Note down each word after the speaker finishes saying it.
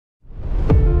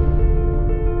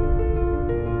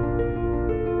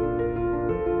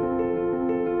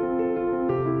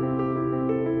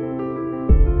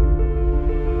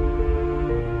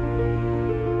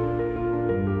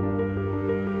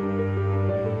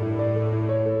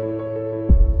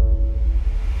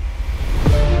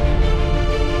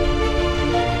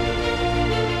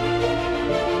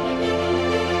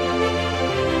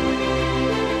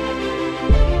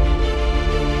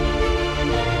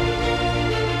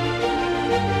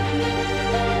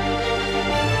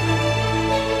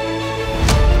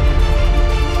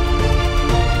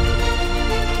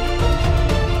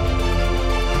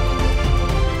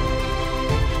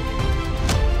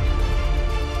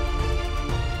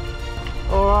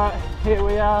here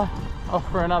we are,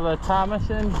 off for another Tahr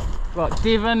mission. Got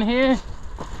Devon here.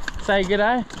 Say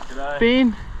g'day. G'day.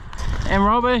 Ben and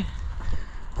Robbie.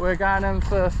 We're going in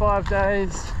for 5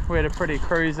 days. We had a pretty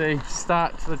cruisy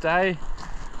start to the day.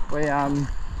 We all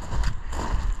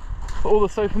the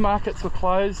supermarkets were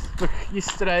closed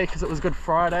yesterday because it was Good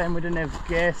Friday and we didn't have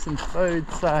gas and food,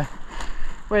 so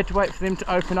we had to wait for them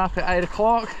to open up at 8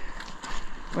 o'clock.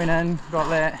 Went in, got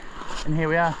that, and here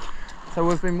we are. So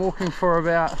we've been walking for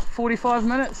about 45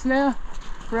 minutes now,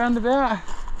 roundabout.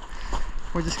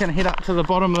 We're just going to head up to the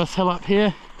bottom of this hill up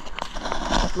here,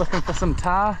 looking for some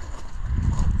tar,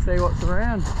 see what's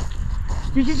around.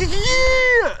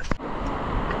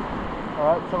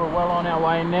 Alright, so we're well on our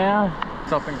way now.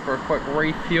 Stopping for a quick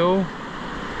refuel,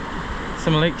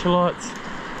 some electrolytes.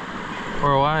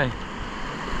 We're away.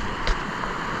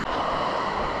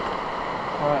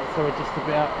 Alright, so we're just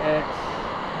about at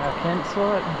our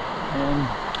campsite and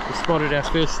we spotted our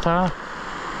first tar.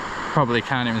 Probably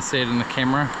can't even see it in the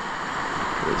camera,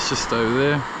 but it's just over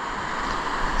there.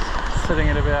 Sitting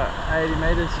at about 80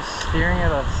 metres, just staring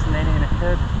at us, nanny and a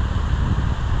kid.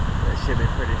 That should be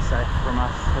pretty safe from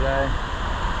us today.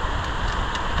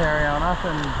 Carry on up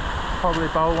and probably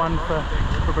bowl one for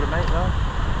a bit of meat though.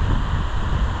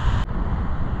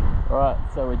 Alright,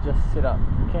 so we just set up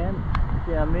camp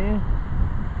down there,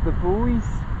 the buoys,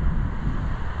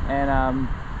 and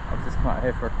I've just come out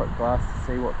here for a quick glass to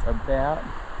see what's about.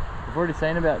 We've already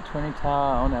seen about 20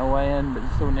 tar on our way in, but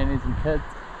just all nannies and kids.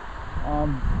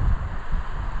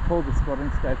 Pulled the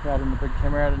spotting scope out and the big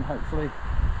camera out and hopefully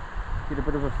get a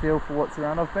bit of a feel for what's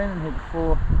around. I've been in here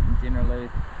before and generally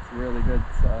it's really good,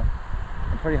 so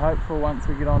I'm pretty hopeful once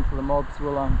we get onto the mobs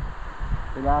we'll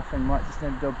be laughing. Might just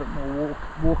need to do a bit more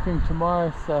walking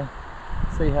tomorrow, so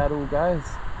see how it all goes.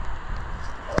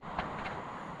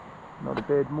 Not a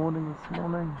bad morning this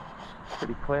morning,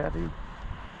 pretty cloudy.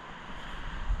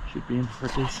 Should be in for a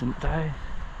decent day.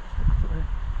 Hopefully.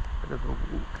 Bit of a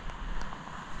walk.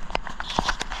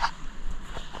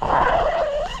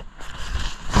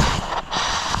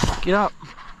 Get up.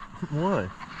 Why?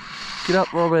 Get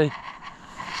up, Robbie.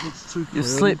 It's too cloudy. You've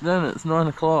slept in, it's 9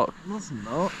 o'clock. No, it's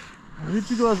not. I heard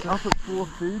you guys up at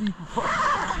 4:30.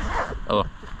 Oh.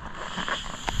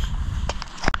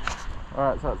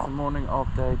 Alright, so it's the morning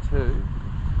of day 2.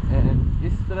 And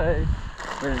yesterday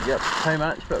we didn't get up too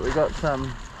much, but we got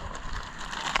some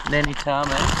nanny tar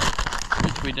mats,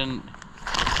 which we didn't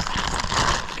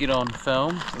get on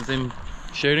film. It was them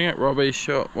shooting it. Robbie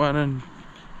shot one and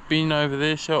Ben over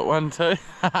there shot one too.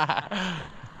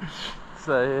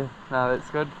 So yeah, no, that's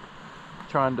good.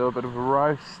 Try and do a bit of a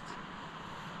roast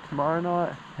tomorrow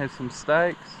night, have some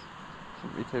steaks,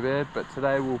 shouldn't be too bad, but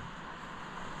today we'll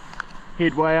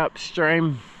head way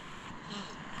upstream,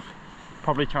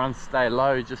 probably try and stay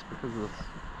low just because of the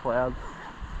clouds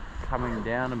coming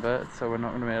down a bit, so we're not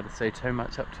going to be able to see too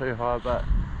much up too high, but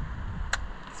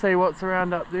see what's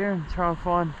around up there and try and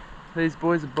find these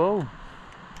boys a bull.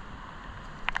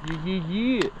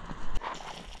 Yeah.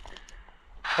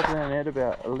 Probably only at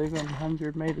about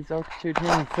 1100 metres altitude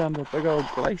here and found a big old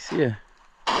glacier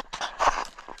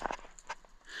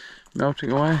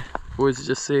melting away. Boys are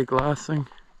just there glassing,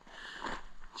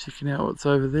 checking out what's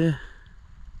over there.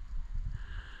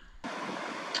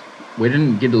 We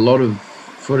didn't get a lot of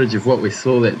footage of what we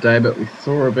saw that day, but we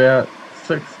saw about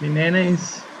 60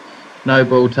 nannies. No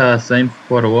bull tahr seen for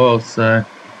quite a while, so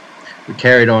we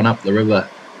carried on up the river.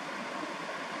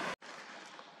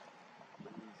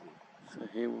 So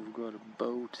here we've got a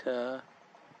bull tahr.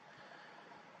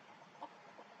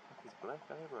 He's black,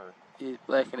 eh, bro? He's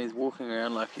black and he's walking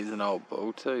around like he's an old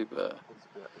bull too, but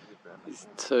he's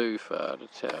too far to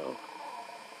tell.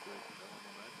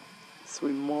 So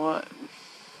we might...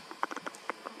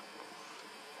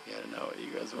 Yeah, I don't know what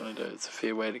you guys want to do. It's a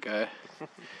fair way to go.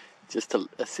 Just to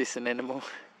assess an animal.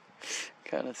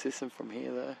 Can't assess him from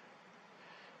here though.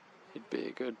 He'd be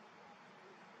a good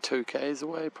 2 k's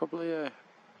away probably, eh?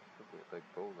 Could be a big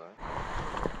bull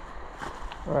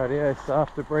though. Rightio, so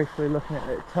after briefly looking at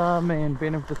that tahr, me and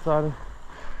Ben have decided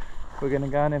we're going to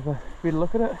go and have a better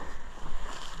look at it.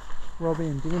 Robbie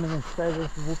and Ben are going to stay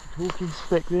with the walkie-talkies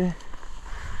back there.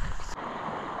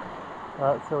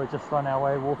 Alright, so we're just on our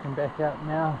way walking back out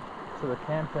now to the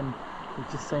camp, and we've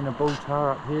just seen a bull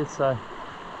tahr up here, so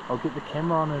I'll get the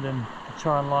camera on it and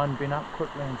try and line Ben up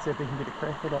quickly and see if we can get a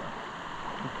crack at it.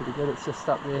 It's pretty good. It's just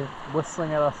up there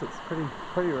whistling at us. It's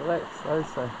pretty relaxed though,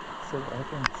 so see what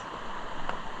happens.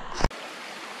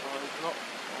 Oh,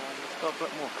 he's got a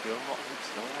bit more feel, not him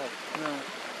still. No,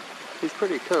 he's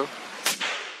pretty cool.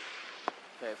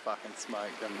 That fucking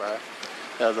smoked him, bro.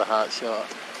 That was a hard shot.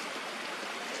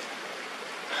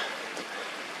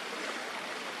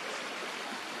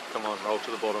 Come on, roll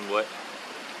to the bottom, wet.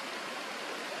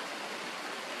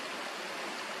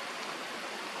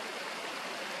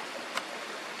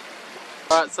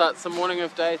 Alright, so it's the morning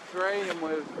of day 3 and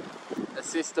we've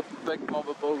assessed a big mob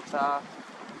of Bull Tahr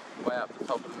way up the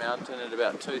top of the mountain at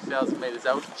about 2,000 metres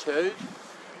altitude.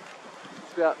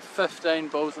 It's about 15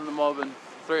 bulls in the mob and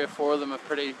 3 or 4 of them are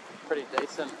pretty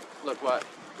decent. Look like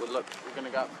we're going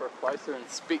to go up for a closer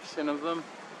inspection of them.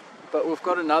 But we've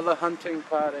got another hunting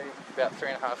party about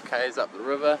 3.5 k's up the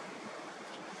river.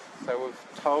 So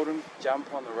we've told him to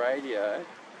jump on the radio,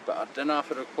 but I don't know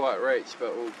if it'll quite reach,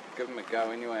 but we'll give him a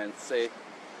go anyway and see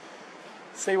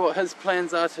what his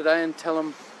plans are today and tell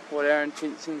him what our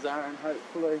intentions are, and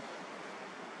hopefully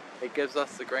he gives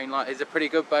us the green light. He's a pretty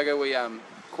good bugger. We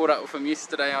caught up with him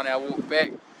yesterday on our walk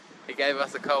back. He gave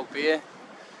us a cold beer.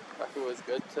 Fucker was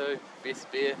good too,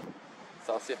 best beer.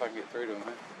 So I'll see if I can get through to him.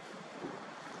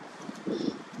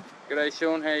 G'day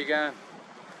Sean, how you going?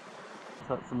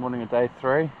 So it's the morning of day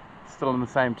 3. Still in the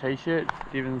same t-shirt.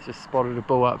 Devon's just spotted a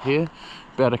bull up here,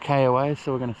 about a k away,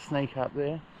 so we're going to sneak up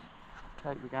there,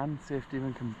 take the gun, see if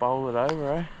Devon can bowl it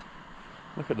over, eh?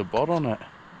 Look at the bot on it.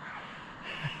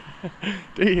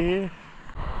 Do you hear?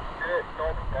 Yeah, it's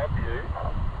not above you.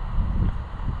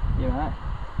 Yeah, mate.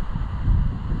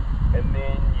 And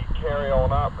then you carry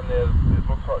on up and there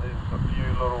looks like there's a few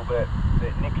little, that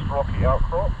next rocky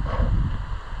outcrop.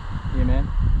 Yeah, man.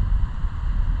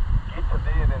 Get to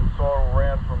there, then cycle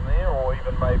around from there, or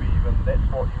maybe even that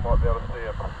spot you might be able to see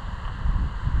it.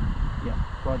 Yeah,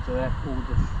 roger that. We'll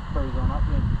just cruise on up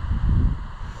then.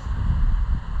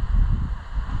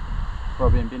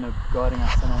 Robbie and Ben are guiding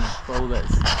us in on this bull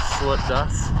that's slipped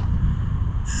us.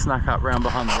 Snuck up round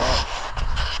behind the rock.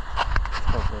 It's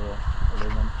probably a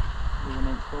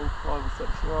 11-inch bull, 5 or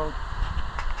 6 year old.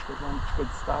 Good one, good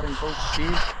starting bull.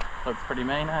 Steer. Looks pretty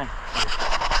mean, eh?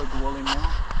 Big woolly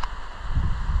mouth.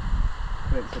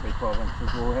 That should be 12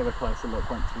 inches. We'll have a closer look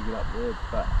once we get up there,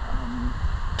 but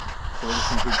so we're just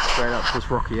going to head straight up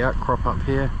this rocky outcrop up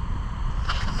here,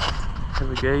 have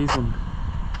a gaze, and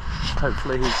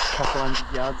hopefully he's a couple hundred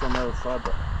yards on the other side,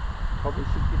 but probably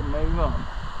should get a move on.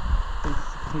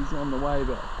 He's on the way,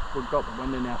 but we've got the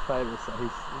wind in our favour, so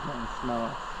he's not going to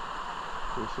smell us,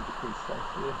 so we should be pretty safe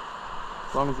there,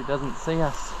 as long as he doesn't see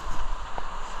us.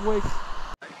 Sweet.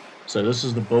 So this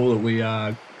is the bull that we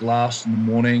glassed in the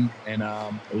morning, and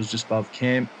it was just above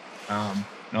camp. And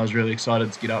I was really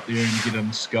excited to get up there and get on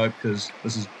the scope because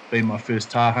this has been my first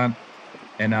tahr hunt.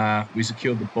 And we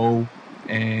secured the bull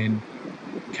and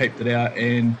kept it out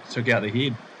and took out the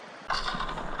head.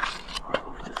 Alright,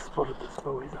 we've just spotted this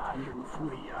bull. He's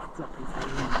 140 yards up in front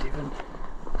of me, Devon.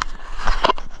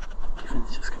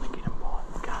 Devon's just going to get him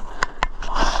behind the gun.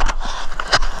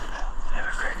 Have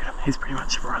a crack at him. He's pretty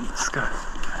much run the scope.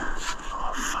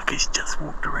 Oh fuck, he's just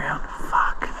walked around.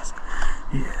 Fuck.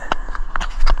 Yeah.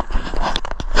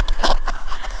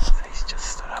 So he's just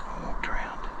stood up and walked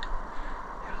around.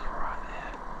 He was right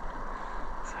there.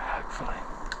 So hopefully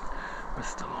we're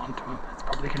still on to him. It's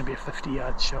probably going to be a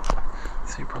 50-yard shot.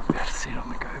 So you'll probably be able to see it on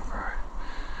the GoPro.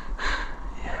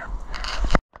 Yeah.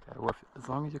 Okay, well, as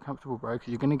long as you're comfortable, bro, because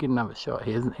you're going to get another shot.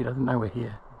 He doesn't know we're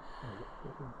here.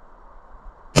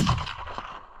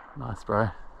 Nice, bro.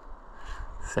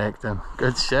 Sacked him.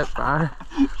 Good shit, bro.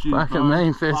 Fucking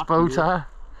mean. First Bull Tahr.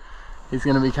 He's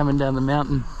going to be coming down the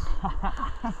mountain.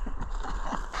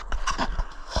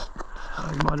 Oh,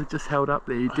 he might have just held up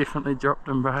there. You definitely dropped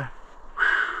him, bro.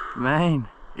 Man,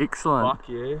 excellent. Fuck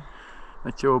yeah.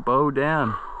 That's your bow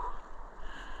down.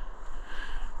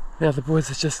 The other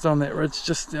boys are just on that ridge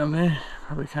just down there.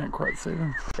 Probably can't quite see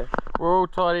them. Okay. We're all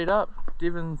tidied up.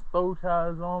 Devon's Bull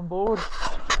Tahr is on board.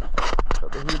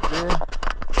 Got the head there.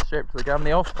 Strapped to the gun.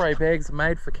 The osprey bags are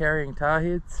made for carrying tahr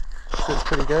heads, so it's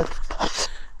pretty good.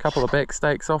 Couple of back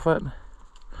stakes off it.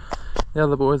 The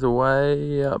other boys are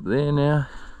way up there now,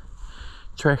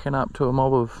 tracking up to a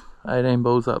mob of 18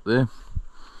 bulls up there.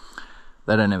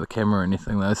 They don't have a camera or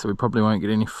anything though, so we probably won't get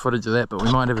any footage of that, but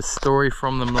we might have a story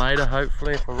from them later,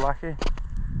 hopefully, if we're lucky.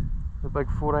 The big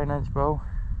 14-inch bull.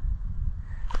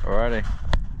 Alrighty,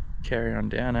 carry on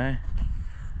down, eh?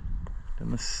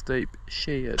 Down the steep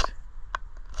shit.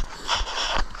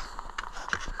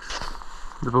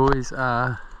 The boys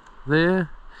are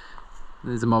there.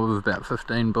 There's a mob of about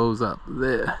 15 bulls up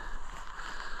there.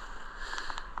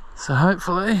 So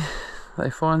hopefully they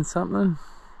find something.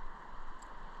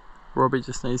 Robbie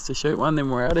just needs to shoot one, then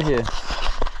we're out of here.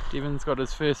 Devon's got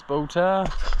his first Bull Tahr.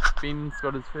 Ben's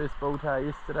got his first Bull Tahr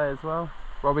yesterday as well.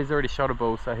 Robbie's already shot a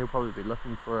bull, so he'll probably be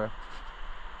looking for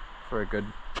a good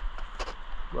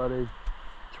bloody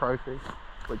trophy,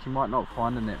 which you might not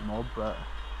find in that mob, but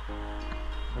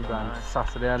We're going to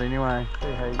suss it out anyway,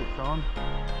 see how he gets on.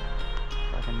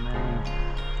 Fucking man.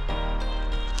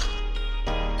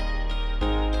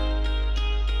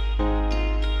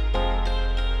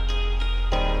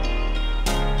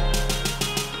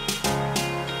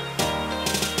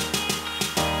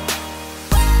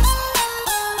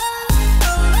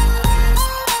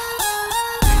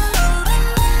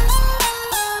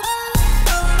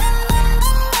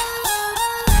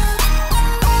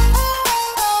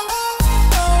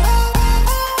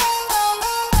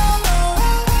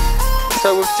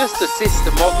 So we've just assessed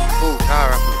the modern Bull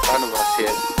Tahr up in front of us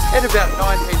here at about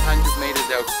 1900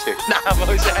 metres altitude. Nah,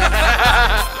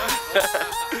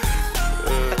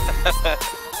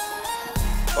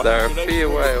 they're a fair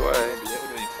way away.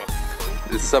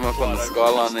 There's some up on the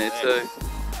skyline there too.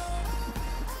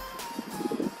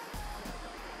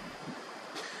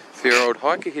 Fair old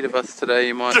hike ahead of us today,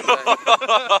 you might say.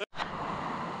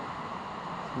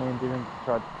 Me and Devin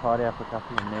tried to tidy up a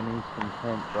couple of nannies from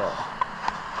camp, but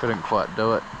couldn't quite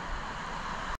do it.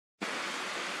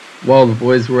 While the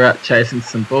boys were out chasing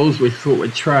some bulls, we thought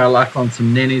we'd try our luck on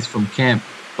some nannies from camp.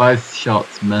 Both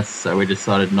shots missed, so we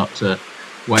decided not to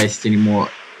waste any more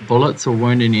bullets or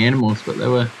wound any animals, but they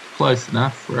were close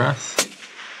enough for us.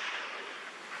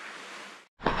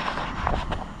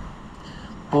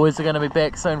 Boys are going to be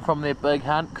back soon from their big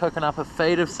hunt, cooking up a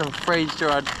feed of some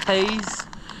freeze-dried peas,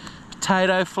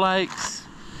 potato flakes,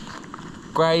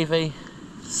 gravy,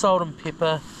 salt and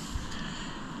pepper,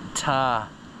 tar.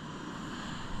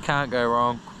 Can't go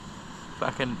wrong.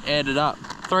 Fucking add it up.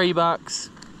 $3,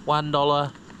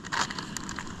 $1.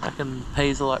 Fucking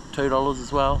peas are like $2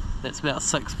 as well. That's about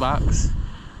 $6.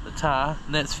 The tar,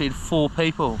 and that's fed 4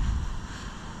 people.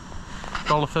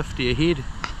 $1.50 a head.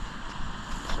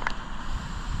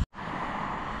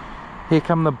 Here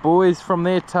come the boys from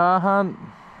their tar hunt.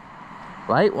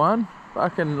 Late one.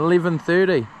 Fucking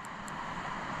 11:30.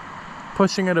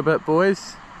 Pushing it a bit,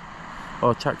 boys.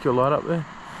 I'll chuck your light up there.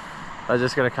 They're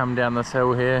just going to come down this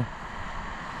hill here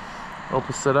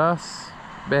opposite us,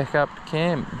 back up to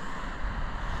camp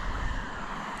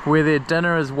where their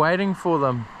dinner is waiting for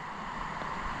them.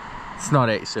 It's not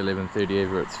actually 11:30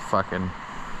 either, it's fucking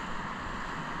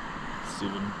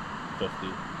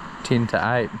 7:50. 10 to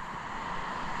 8.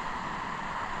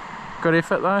 Good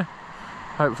effort though.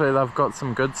 Hopefully they've got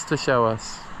some goods to show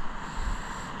us.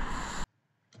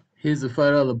 Here's a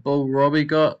photo of the bull Robbie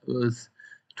got. It was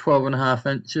 12.5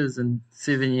 inches and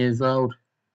 7 years old.